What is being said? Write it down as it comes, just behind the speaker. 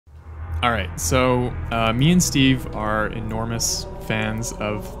All right, so me and Steve are enormous fans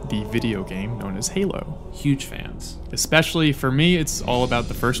of the video game known as Halo. Huge fans. Especially for me, it's all about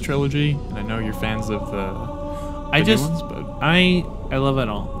the first trilogy, and I know you're fans of the new ones, but I love it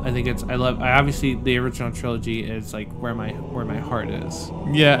all. I think I obviously the original trilogy is like where my heart is.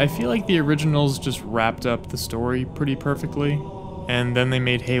 yeah, I feel like the originals just wrapped up the story pretty perfectly, and then they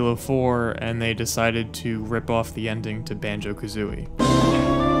made Halo 4, and they decided to rip off the ending to Banjo-Kazooie.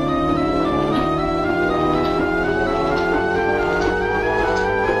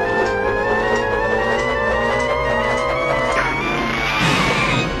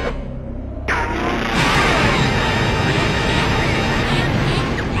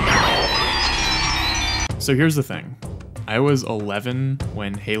 So here's the thing. I was 11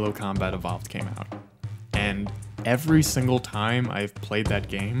 when Halo Combat Evolved came out. And every single time I've played that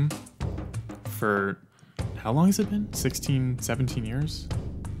game for, how long has it been? 16, 17 years?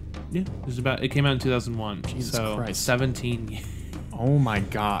 Yeah, it came out in 2001. Jesus so Christ. 17 years. Oh my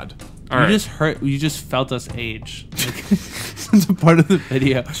God. You just felt us age. Like, it's a part of the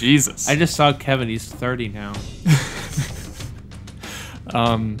video. Jesus. I just saw Kevin, he's 30 now.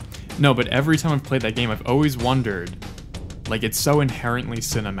 No, but every time I've played that game, I've always wondered, like, it's so inherently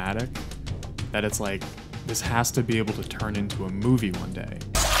cinematic that it's like, this has to be able to turn into a movie one day.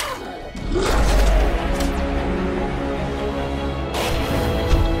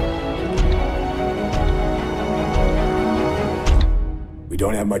 We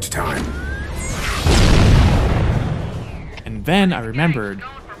don't have much time. And then I remembered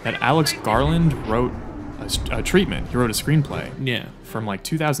that Alex Garland wrote a treatment. He wrote a screenplay. Yeah. From like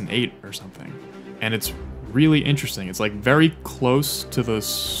 2008 or something. And it's really interesting. It's like very close to the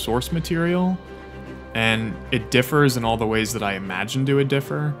source material, and it differs in all the ways that I imagined it would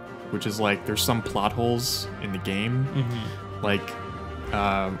differ, which is like there's some plot holes in the game. Like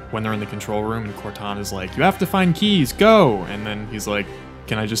when they're in the control room and Cortana's like, you have to find keys, go! And then he's like,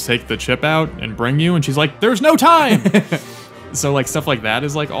 can I just take the chip out and bring you? And she's like, there's no time! So like stuff like that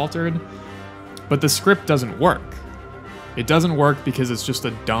is like altered. But the script doesn't work. It doesn't work because it's just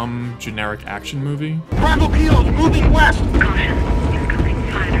a dumb, generic action movie. Bravo Kilos moving west! Caution, incoming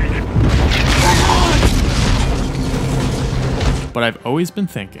fighters. But I've always been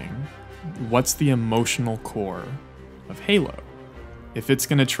thinking, what's the emotional core of Halo? If it's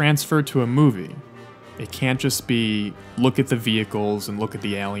going to transfer to a movie, it can't just be look at the vehicles and look at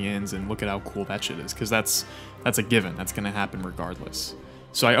the aliens and look at how cool that shit is, because that's a given. That's going to happen regardless.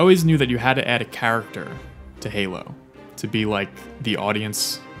 So I always knew that you had to add a character to Halo to be like the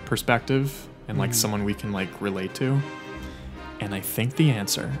audience perspective and like someone we can like relate to. And I think the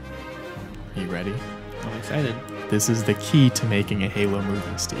answer, you ready? I'm excited. This is the key to making a Halo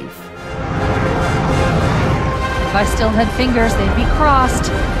movie, Steve. If I still had fingers, they'd be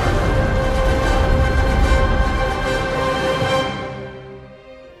crossed.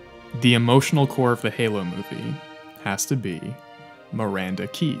 The emotional core of the Halo movie has to be Miranda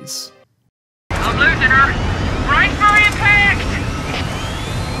Keyes. I'm losing her. Brace for impact!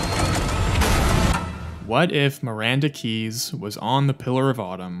 What if Miranda Keyes was on the Pillar of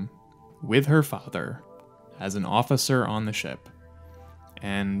Autumn with her father as an officer on the ship,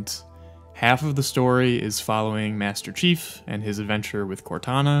 and half of the story is following Master Chief and his adventure with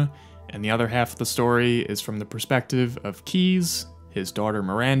Cortana, and the other half of the story is from the perspective of Keyes, his daughter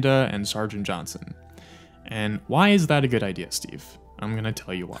Miranda, and Sergeant Johnson. And why is that a good idea, Steve? I'm gonna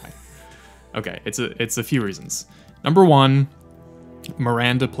tell you why. Okay, it's a few reasons. Number one,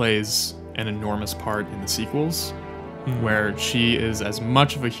 Miranda plays an enormous part in the sequels, where she is as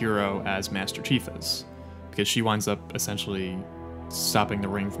much of a hero as Master Chief is, because she winds up essentially stopping the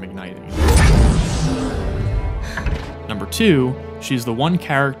ring from igniting. Number two, she's the one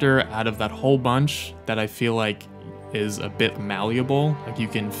character out of that whole bunch that I feel like is a bit malleable. Like you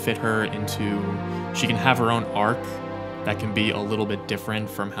can fit her into, she can have her own arc that can be a little bit different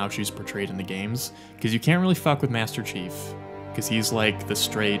from how she's portrayed in the games, because you can't really fuck with Master Chief, because he's like the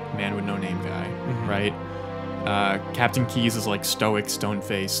straight man with no name guy, right? Captain Keyes is like stoic,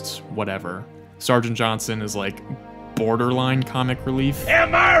 stone-faced, whatever. Sergeant Johnson is like borderline comic relief.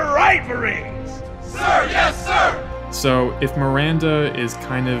 Am I right, Marines? Sir, yes, sir! So if Miranda is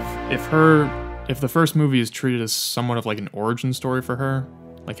kind of, if the first movie is treated as somewhat of like an origin story for her,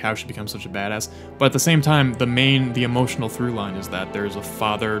 like how she becomes such a badass, but at the same time, the emotional through line is that there's a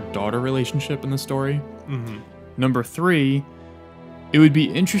father-daughter relationship in the story. Number three, it would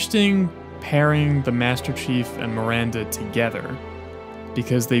be interesting pairing the Master Chief and Miranda together,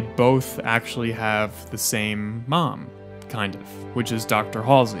 because they both actually have the same mom, kind of, which is Dr.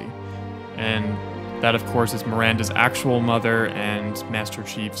 Halsey. And that, of course, is Miranda's actual mother and Master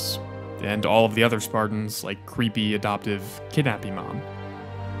Chief's and all of the other Spartans' like creepy adoptive kidnapping mom.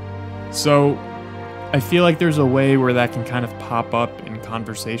 So I feel like there's a way where that can kind of pop up in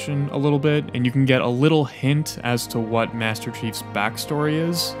conversation a little bit, and you can get a little hint as to what Master Chief's backstory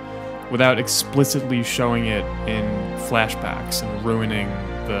is without explicitly showing it in flashbacks and ruining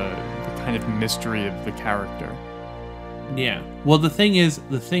the kind of mystery of the character. Yeah. Well, the thing is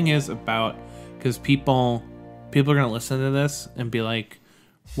about, because people are gonna listen to this and be like,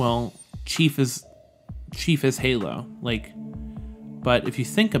 well, Chief is Halo, like. But if you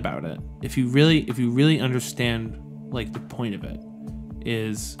think about it, if you really understand like the point of it,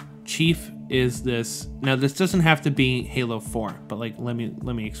 is Chief is this. Now this doesn't have to be Halo 4, but like let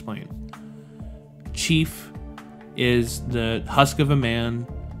me explain. Chief is the husk of a man,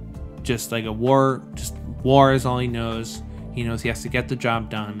 just like war is all he knows. He knows he has to get the job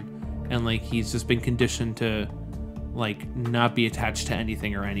done, and like he's just been conditioned to like not be attached to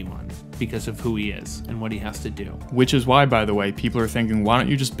anything or anyone because of who he is and what he has to do. Which is why, by the way, people are thinking, why don't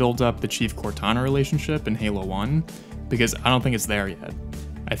you just build up the Chief Cortana relationship in Halo 1? Because I don't think it's there yet.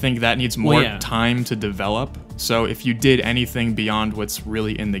 I think that needs more time to develop. So if you did anything beyond what's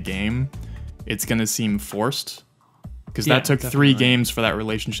really in the game, it's gonna seem forced. Because that took definitely 3 games for that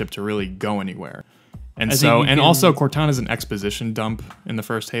relationship to really go anywhere. And also Cortana's an exposition dump in the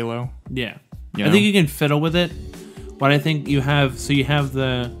first Halo. Yeah. You know? I think you can fiddle with it. But I think you have Chief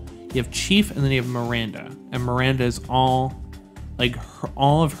and then you have Miranda. And Miranda is all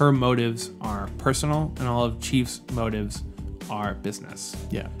of her motives are personal and all of Chief's motives are business.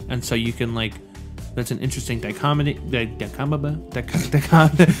 Yeah. And so you can that's an interesting dichotomy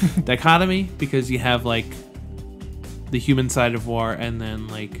because you have like the human side of war and then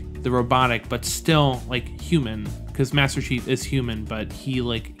like the robotic, but still like human, because Master Chief is human, but he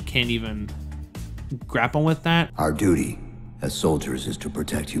like can't even grapple with that. Our duty as soldiers is to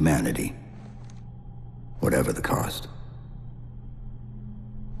protect humanity, whatever the cost.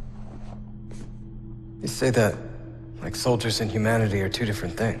 You say that like soldiers and humanity are 2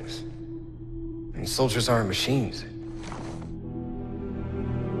 different things. I mean, soldiers aren't machines.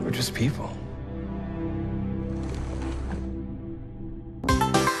 We're just people.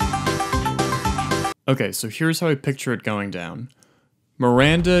 Okay, so here's how I picture it going down.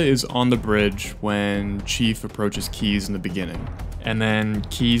 Miranda is on the bridge when Chief approaches Keyes in the beginning. And then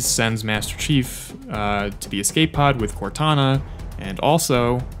Keyes sends Master Chief to the escape pod with Cortana and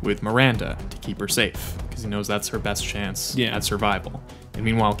also with Miranda to keep her safe, because he knows that's her best chance at survival. And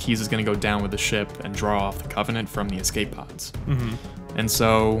meanwhile, Keyes is going to go down with the ship and draw off the Covenant from the escape pods. Mm-hmm. And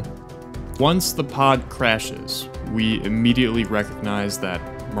so once the pod crashes, we immediately recognize that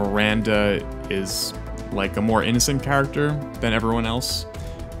Miranda is like a more innocent character than everyone else,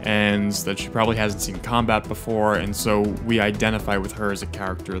 and that she probably hasn't seen combat before, and so we identify with her as a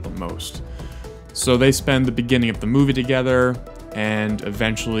character the most. So they spend the beginning of the movie together and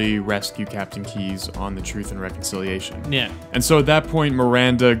eventually rescue Captain Keyes on the Truth and Reconciliation. Yeah. And so at that point,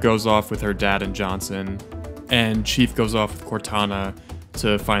 Miranda goes off with her dad and Johnson, and Chief goes off with Cortana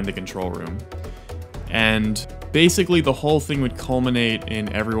to find the control room. And basically, the whole thing would culminate in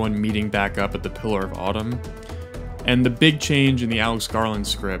everyone meeting back up at the Pillar of Autumn. And the big change in the Alex Garland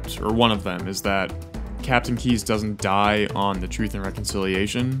script, or one of them, is that Captain Keyes doesn't die on the Truth and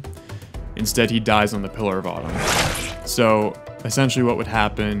Reconciliation. Instead, he dies on the Pillar of Autumn. So, essentially what would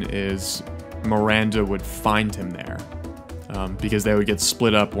happen is Miranda would find him there, because they would get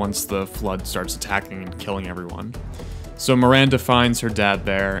split up once the Flood starts attacking and killing everyone. So Miranda finds her dad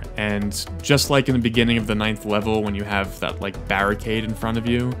there, and just like in the beginning of the 9th level when you have that like barricade in front of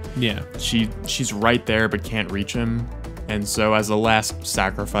you, she's right there but can't reach him. And so as a last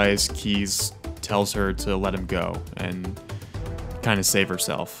sacrifice, Keyes tells her to let him go and kind of save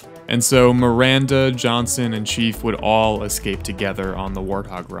herself. And so Miranda, Johnson, and Chief would all escape together on the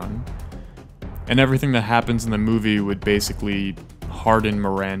Warthog run. And everything that happens in the movie would basically harden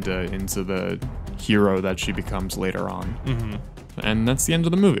Miranda into the hero that she becomes later on. Mm-hmm. And that's the end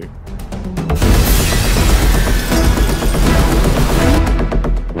of the movie.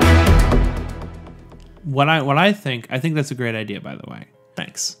 What I think that's a great idea, by the way.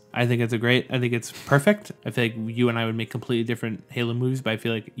 Thanks. I think it's perfect. I feel like you and I would make completely different Halo movies, but I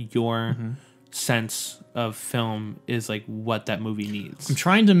feel like your sense of film is like what that movie needs. I'm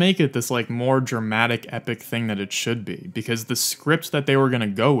trying to make it this like more dramatic, epic thing that it should be, because the script that they were gonna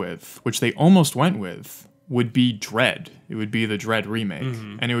go with, which they almost went with, would be Dredd. It would be the Dredd remake,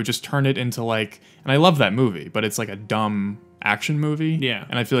 and it would just turn it into like, and I love that movie, but it's like a dumb action movie. Yeah.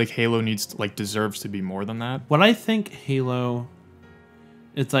 And I feel like Halo deserves to be more than that. What I think Halo,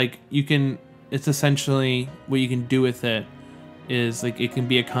 it's like it's essentially what you can do with it is like it can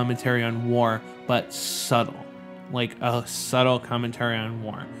be a commentary on war, but subtle, like a subtle commentary on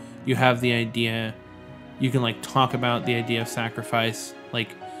war. You have the idea, you can like talk about the idea of sacrifice, like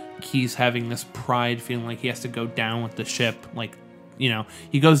Keyes having this pride, feeling like he has to go down with the ship. Like, you know,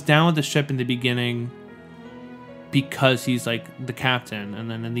 he goes down with the ship in the beginning because he's like the captain,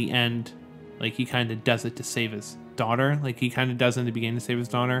 and then in the end, like he kind of does it to save his daughter. Like he kind of does in the beginning to save his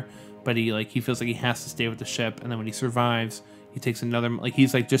daughter, but he feels like he has to stay with the ship, and then when he survives, he takes another, like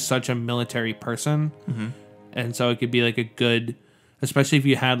he's like just such a military person. And so it could be like a good, especially if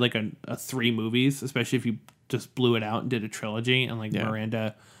you had like a 3 movies, especially if you just blew it out and did a trilogy, and like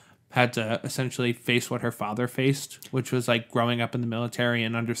Miranda had to essentially face what her father faced, which was like growing up in the military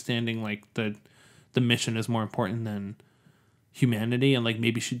and understanding like the mission is more important than humanity, and like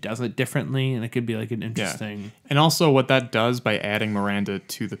maybe she does it differently, and it could be like an interesting. And also what that does by adding Miranda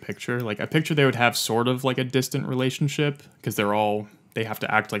to the picture, like I picture they would have sort of like a distant relationship because they have to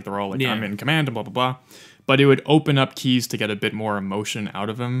act like they're all like I'm in command and blah blah blah, but it would open up Keyes to get a bit more emotion out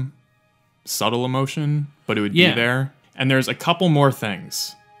of him, subtle emotion, but it would be there. And there's a couple more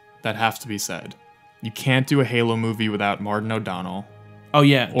things that have to be said. You can't do a Halo movie without Martin O'Donnell. Oh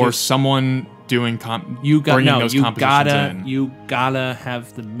yeah, or someone doing you gotta in. You gotta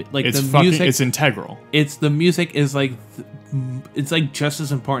have the like it's the music. It's integral. It's the music is like it's like just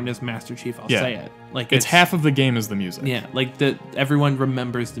as important as Master Chief. I'll say it. Like it's half of the game is the music. Yeah, like everyone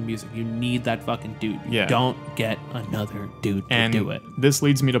remembers the music. You need that fucking dude. You don't get another dude to do it. This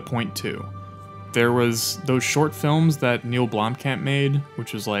leads me to point 2. There was those short films that Neil Blomkamp made,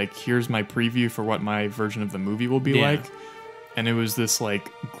 which was like, here's my preview for what my version of the movie will be like. And it was this like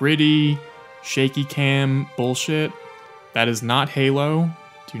gritty, shaky cam bullshit. That is not Halo.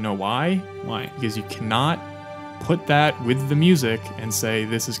 Do you know why? Why? Because you cannot put that with the music and say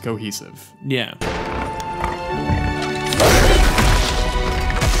this is cohesive. Yeah.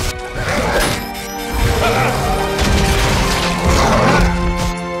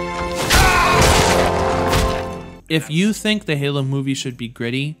 If you think the Halo movie should be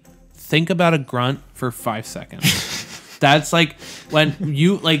gritty, think about a grunt for 5 seconds. That's like when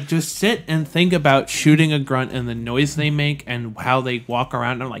you like just sit and think about shooting a grunt and the noise they make and how they walk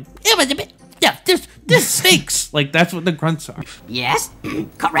around. And I'm like, yeah, this stinks. Like that's what the grunts are. Yes,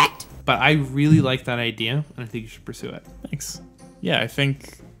 correct. But I really like that idea, and I think you should pursue it. Thanks. Yeah, I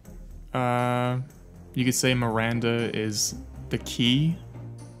think you could say Miranda is the key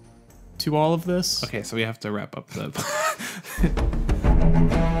to all of this. Okay, so we have to wrap up the